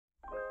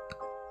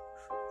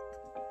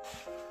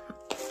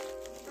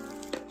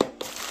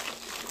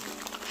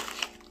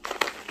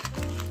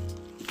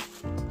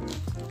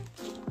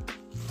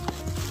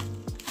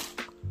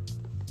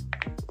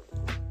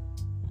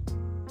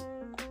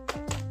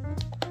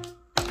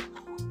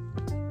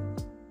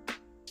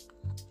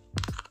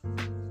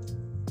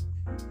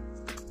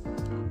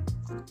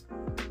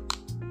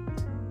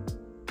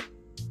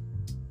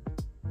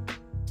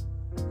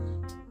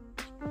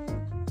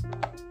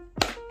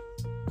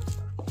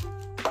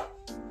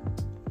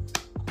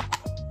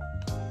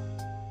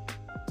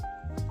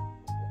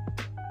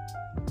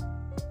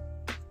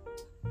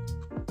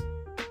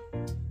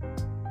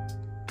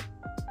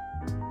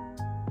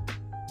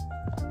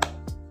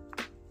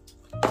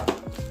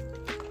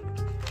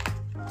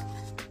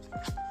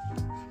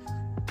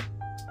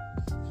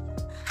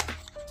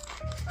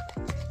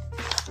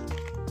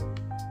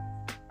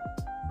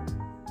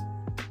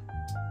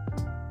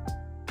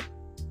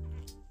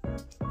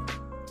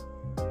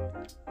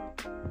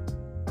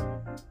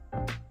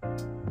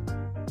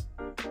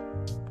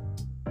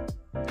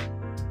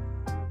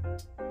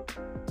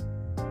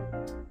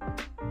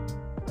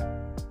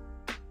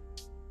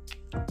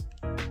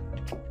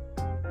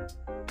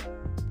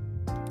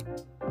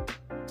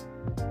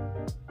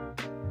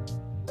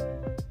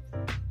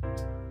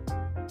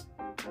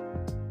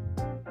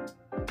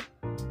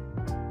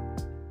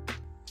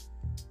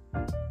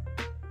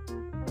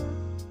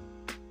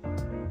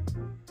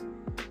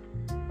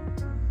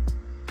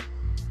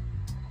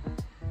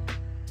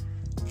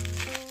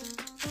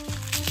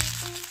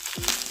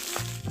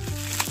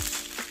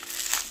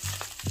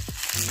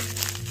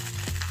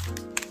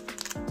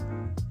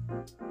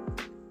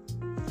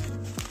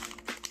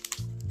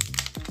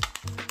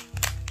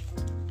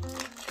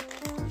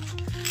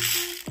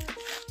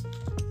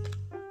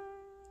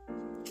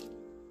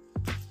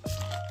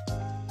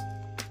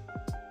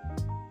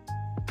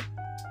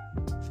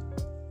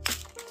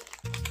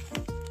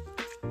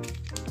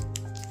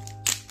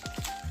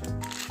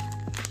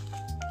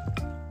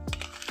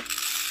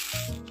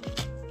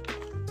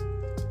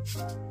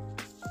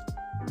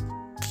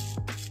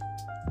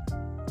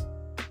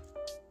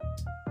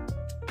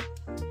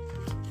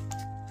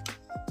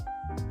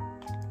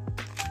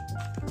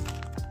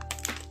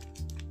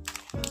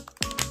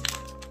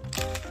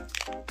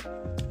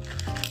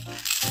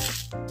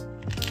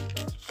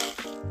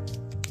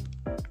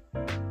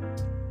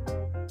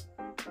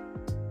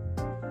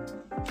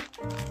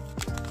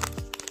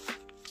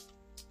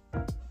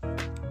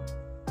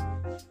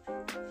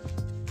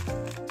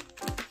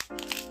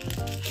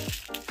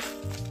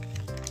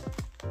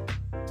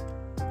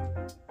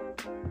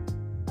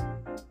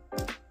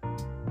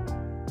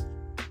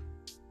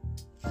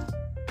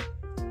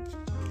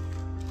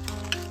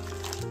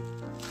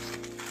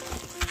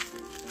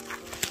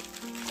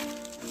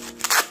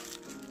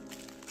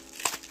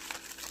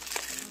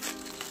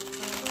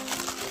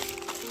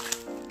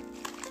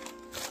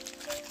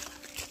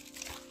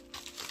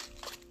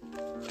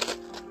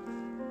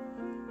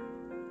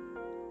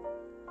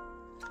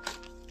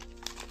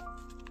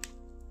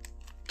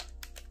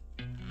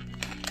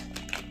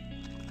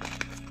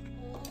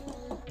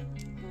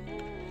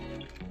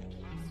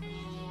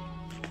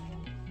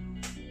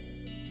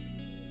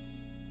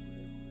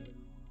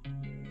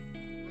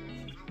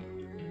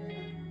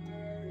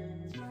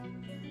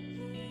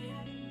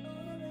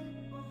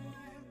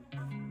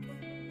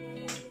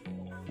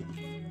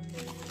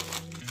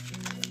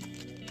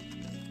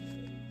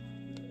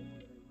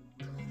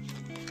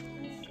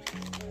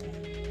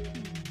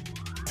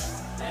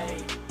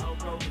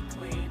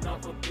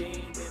off a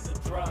beam in the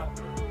drop.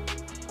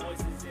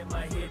 Voices in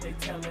my head, they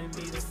telling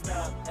me to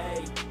stop.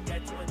 Ayy,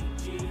 got 20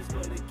 G's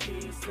for the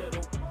keys to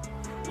the.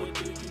 What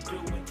do you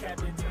do when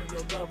Captain turn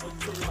your lover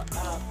to a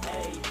op?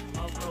 Ayy,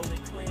 I'm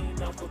rolling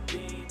clean off a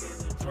beam in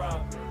the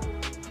drop.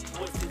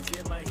 Voices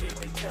in my head,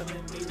 they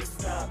telling me to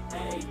stop.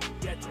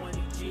 Ayy, got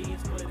 20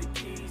 G's for the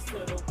keys to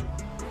the.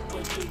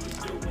 What do you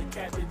do when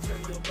Captain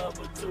turn your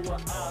lover to a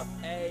op?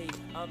 Ayy,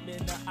 I'm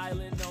in the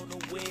island on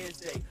a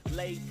Wednesday.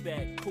 Laid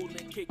back,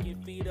 coolin',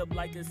 kicking feet up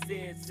like a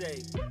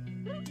sensei.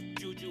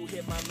 Juju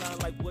hit my line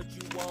like what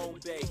you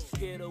want, babe.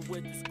 Hit her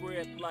with the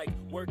script like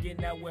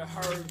working out with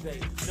her,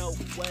 babe. No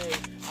way,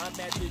 I'm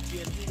at the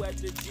gym, you at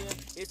the gym.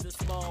 It's a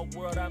small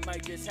world, I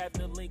might just have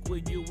to link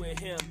with you and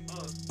him.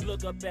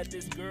 Look up at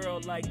this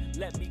girl like,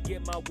 let me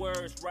get my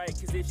words right.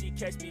 Cause if she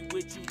catch me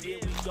with you, then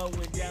we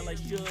going down like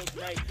Suge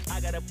Knight.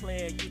 I got a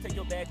plan, you take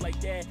your bag like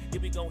that,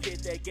 then we gon'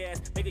 hit that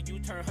gas. Make a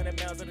U-turn, 100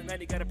 miles on the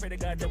 90. Gotta pray to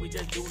God that we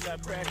just do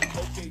not crash.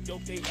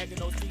 Okay, acting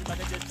no scene like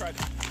I just tried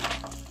to.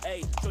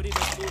 Hey, shorty the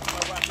food to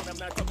my rock when I'm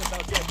not talking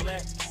about Jet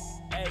Black.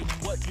 Hey,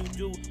 what you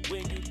do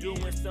when you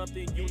doing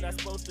something you not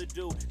supposed to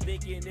do?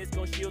 Thinking it's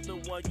gon' shield the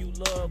one you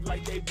love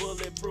like they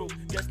bulletproof.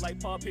 Just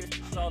like Paul Pierce,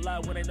 it's all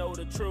out when they know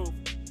the truth.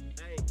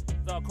 Hey,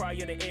 it's all cry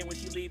in the end when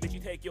she leave and she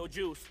take your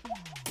juice.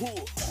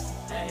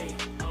 Hey,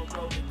 I'm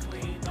rolling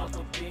clean off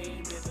a beam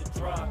in the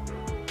drop.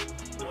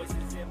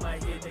 Voices in my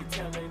head, they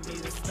telling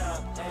me to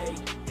stop. Hey,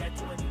 got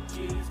 20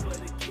 G's for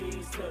the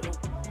keys to the.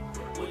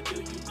 What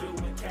do you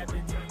do when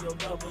Captain turn your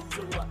lover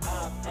to a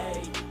op?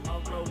 Ayy,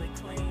 I'm rolling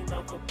clean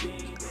off a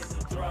beam in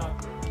the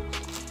drop.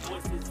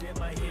 Voices in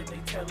my head, they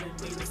telling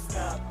me to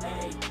stop.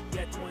 Ayy,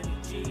 got 20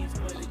 G's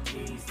for the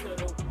keys to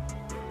the.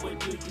 What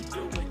do you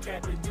do when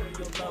Captain turn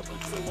your lover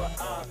to a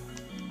op?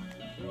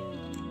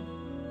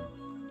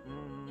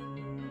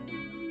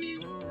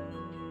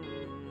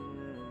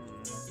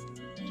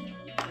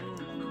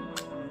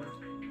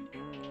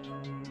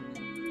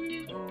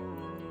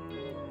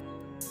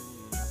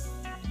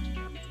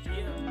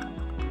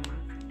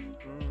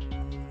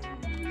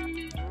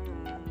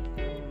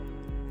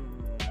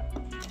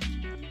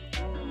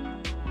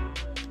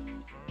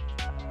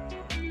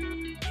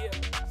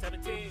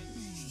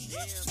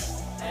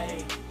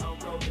 Hey, I'm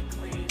rolling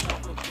clean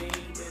off a beam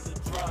in the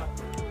drop.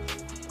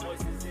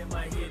 Voices in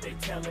my head, they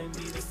telling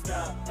me to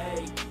stop.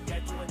 Hey,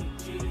 got 20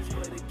 G's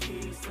for the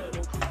keys to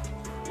the.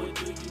 What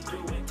do you do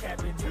when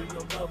Captain turn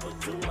your lover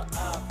to a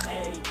op?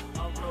 Hey,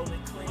 I'm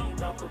rolling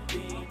clean off a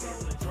beam in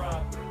the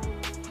drop.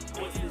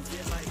 Voices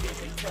in my head,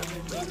 they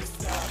telling me to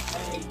stop.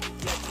 Hey,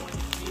 got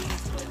 20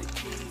 G's for the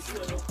keys to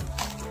the.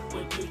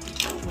 What do you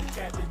do when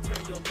Captain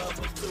turn your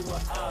lover to a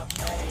op?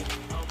 Hey,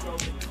 I'm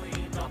rolling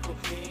clean off a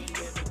beam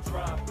in the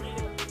drop.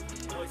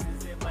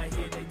 Voices in my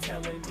head, they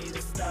telling me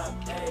to stop.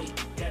 Hey,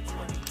 got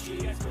 20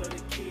 G's for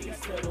the keys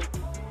to the.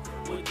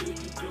 What do you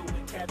do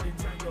when Captain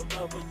turn your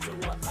lover to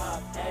a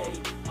op? Hey,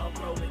 I'm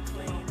rolling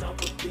clean off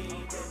a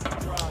beam in the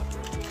drop.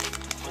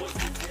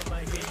 Voices in my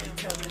head, they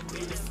telling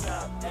me to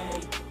stop.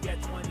 Hey,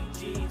 got 20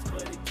 G's for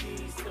the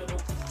keys to the.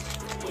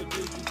 What do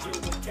you do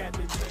when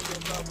Captain turn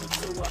your lover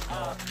to a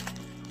op?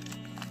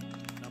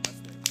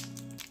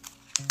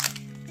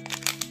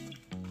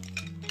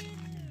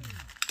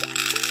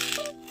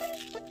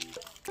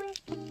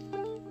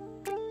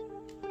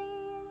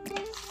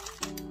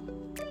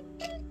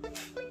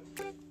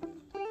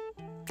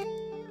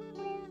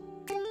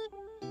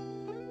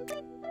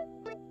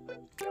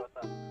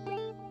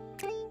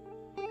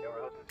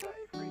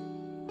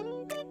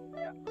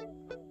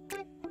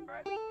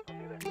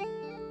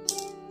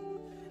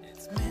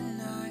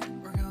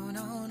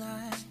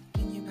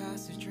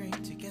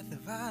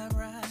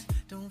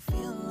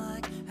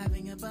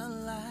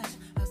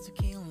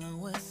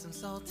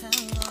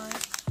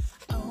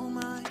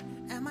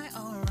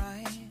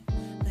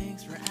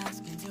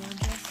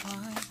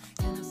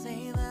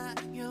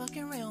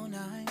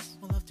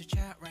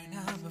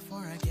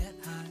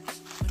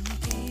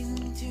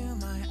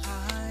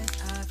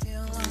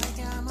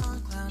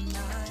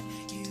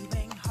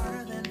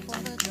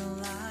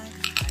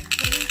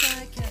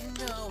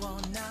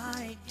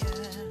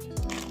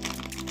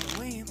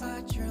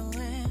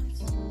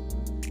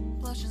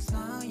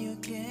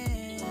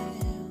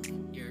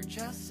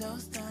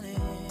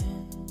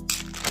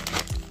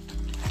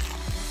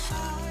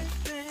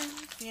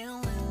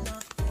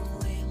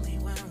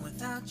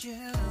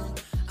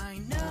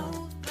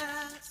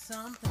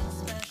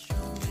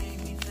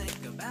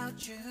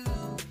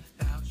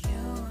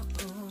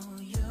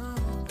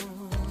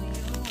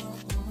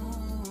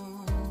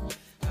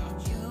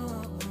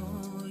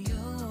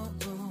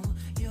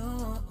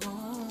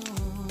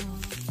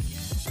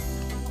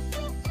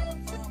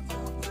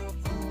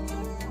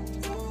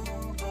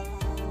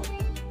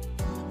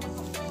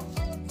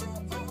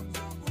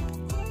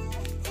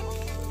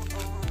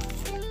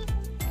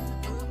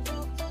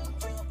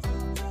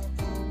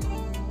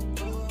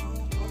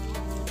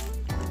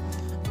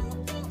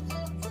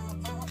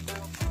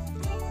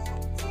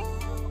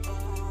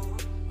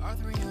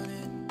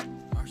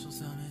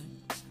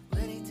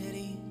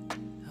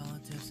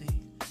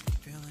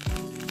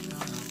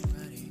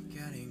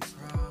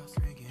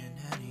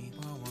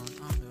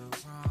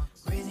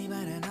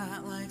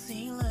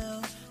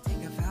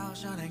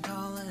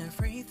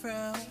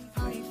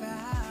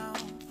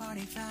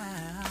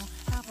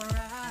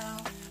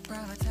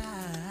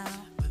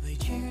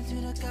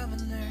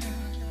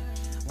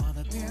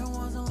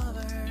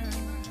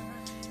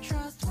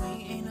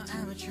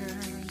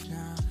 church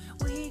now.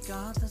 We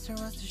got this, so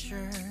rest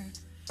assured.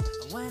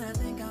 When I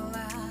think out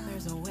loud,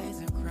 there's always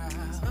a crowd.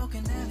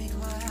 Smoking heavy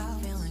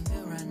cloud, feeling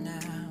good right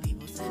now.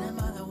 People sitting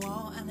by the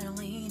wall and they're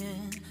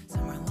leaning.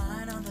 Some are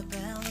lying on the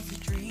bed, lucid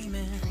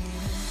dreaming.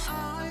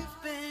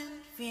 I've been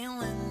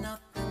feeling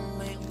nothing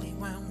lately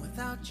when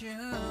without you.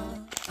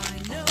 I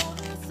know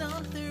there's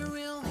something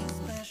really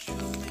special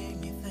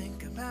made me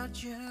think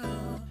about you,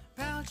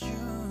 about you,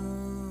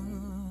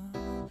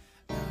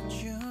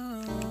 about you.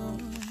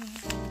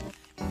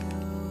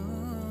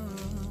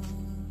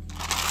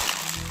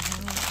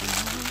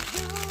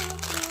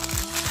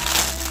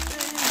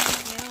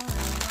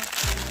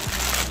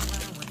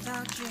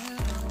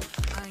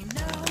 I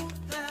know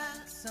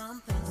that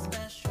something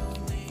special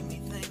made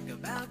me think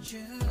about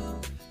you,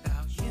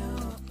 about you,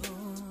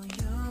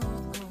 you,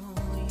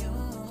 you,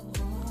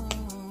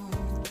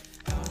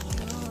 about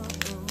you,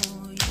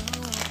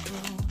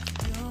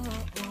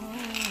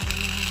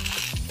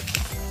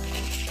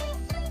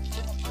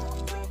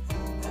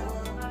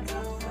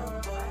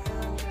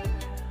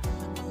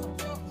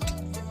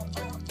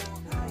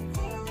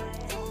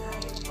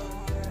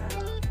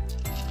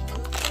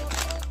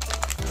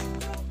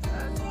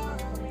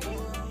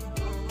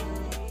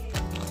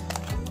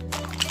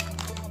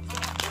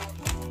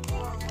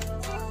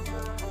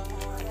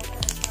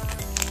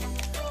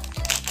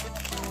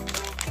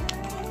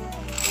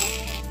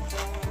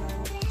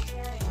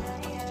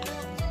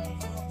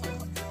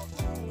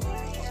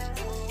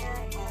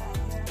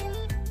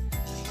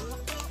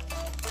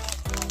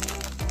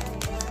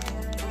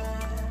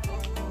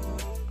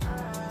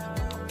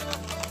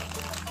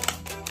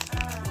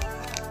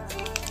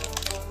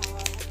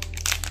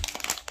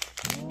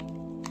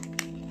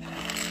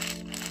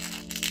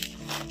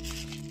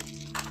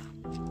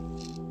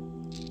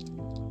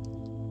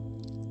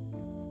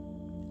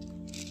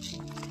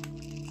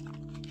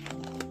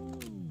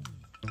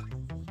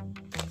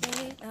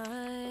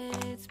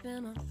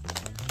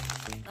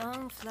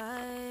 long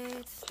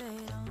flight,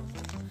 stayed on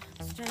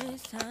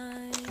strange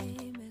time.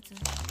 It's a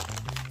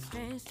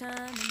strange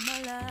time in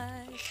my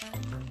life.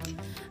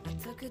 I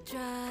took a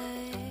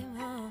drive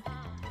home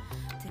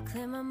to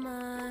clear my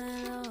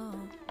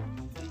mind,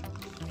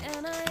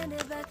 and I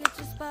ended back at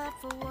your spot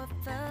for what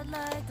felt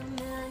like the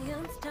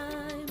millionth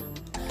time.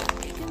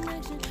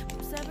 Reconnection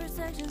from separate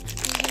sections,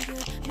 we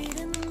could meet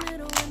in the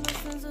middle with no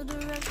sense of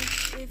direction.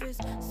 If it's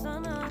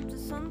sun up to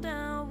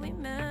sundown, we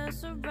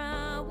mess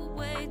around, we're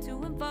way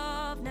too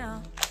involved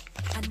now.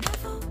 I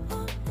never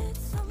wanted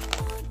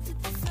someone to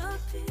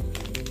disappear,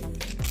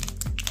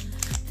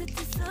 to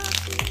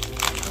disappear,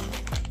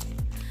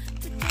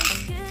 to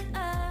just get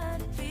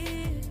out of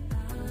here.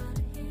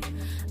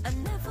 I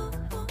never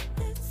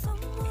wanted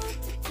someone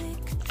to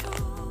take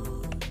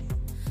control.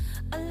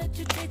 I let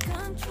you take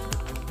control.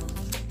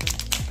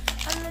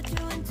 I let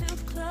you in too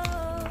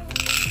close.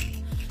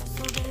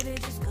 So baby,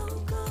 just go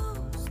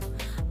ghost.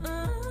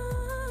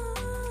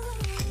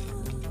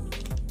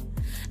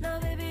 Now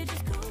baby,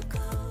 just go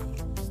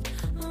ghost.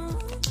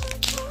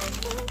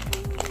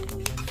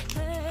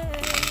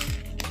 Hey.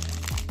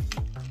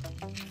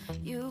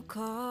 You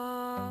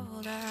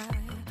called, I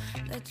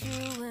let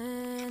you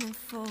in and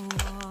for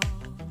walls.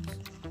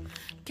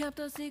 Kept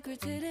our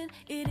secrets hidden,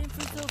 eating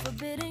fruit so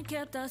forbidden.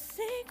 Kept our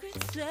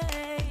secrets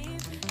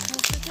safe.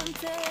 Constant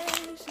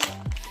temptation,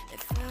 it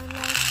felt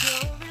like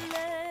your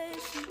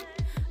relation.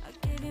 I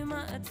gave you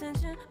my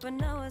attention, but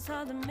now it's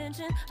hard to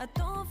mention. I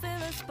don't feel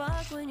a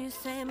spark when you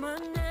say my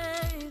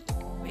name.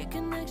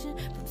 Reconnection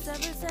from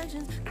separate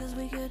sections, cause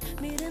we could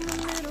meet in the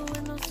middle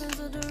with no sense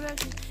of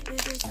direction.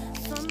 If it's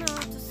sun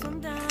up to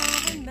sundown,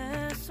 we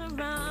mess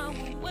around,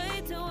 we're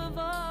way too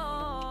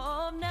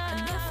involved now. I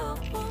never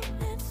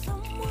wanted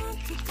someone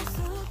to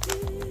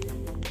disappear,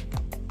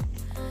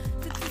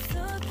 to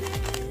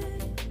disappear,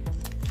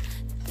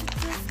 to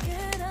just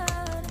get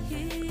out of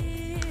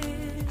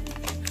here.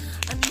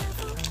 I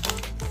never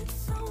wanted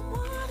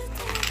someone to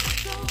take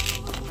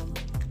control.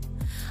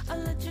 I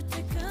let you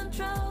take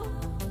control.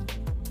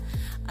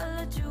 I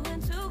let you in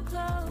too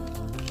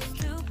close,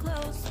 too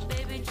close. So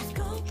baby, just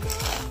go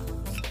close.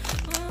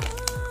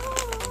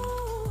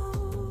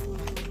 Ooh.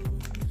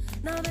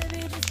 Now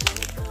baby, just go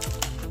close.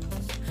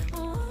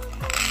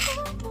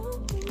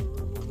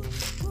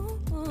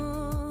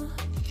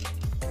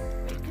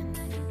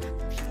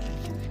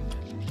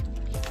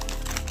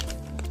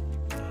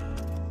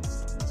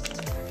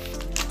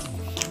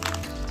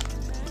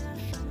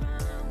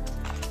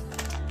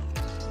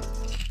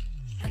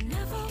 I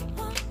never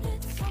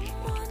wanted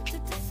someone to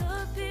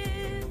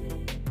disappear,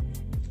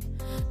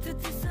 to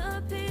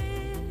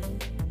disappear,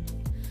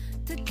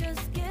 to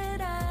just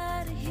get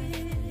out of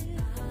here.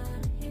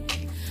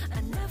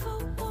 I never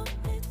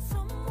wanted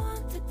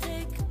someone to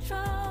take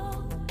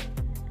control.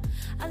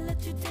 I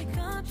let you take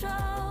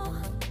control.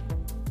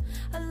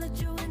 I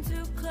let you in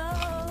too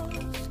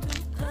close.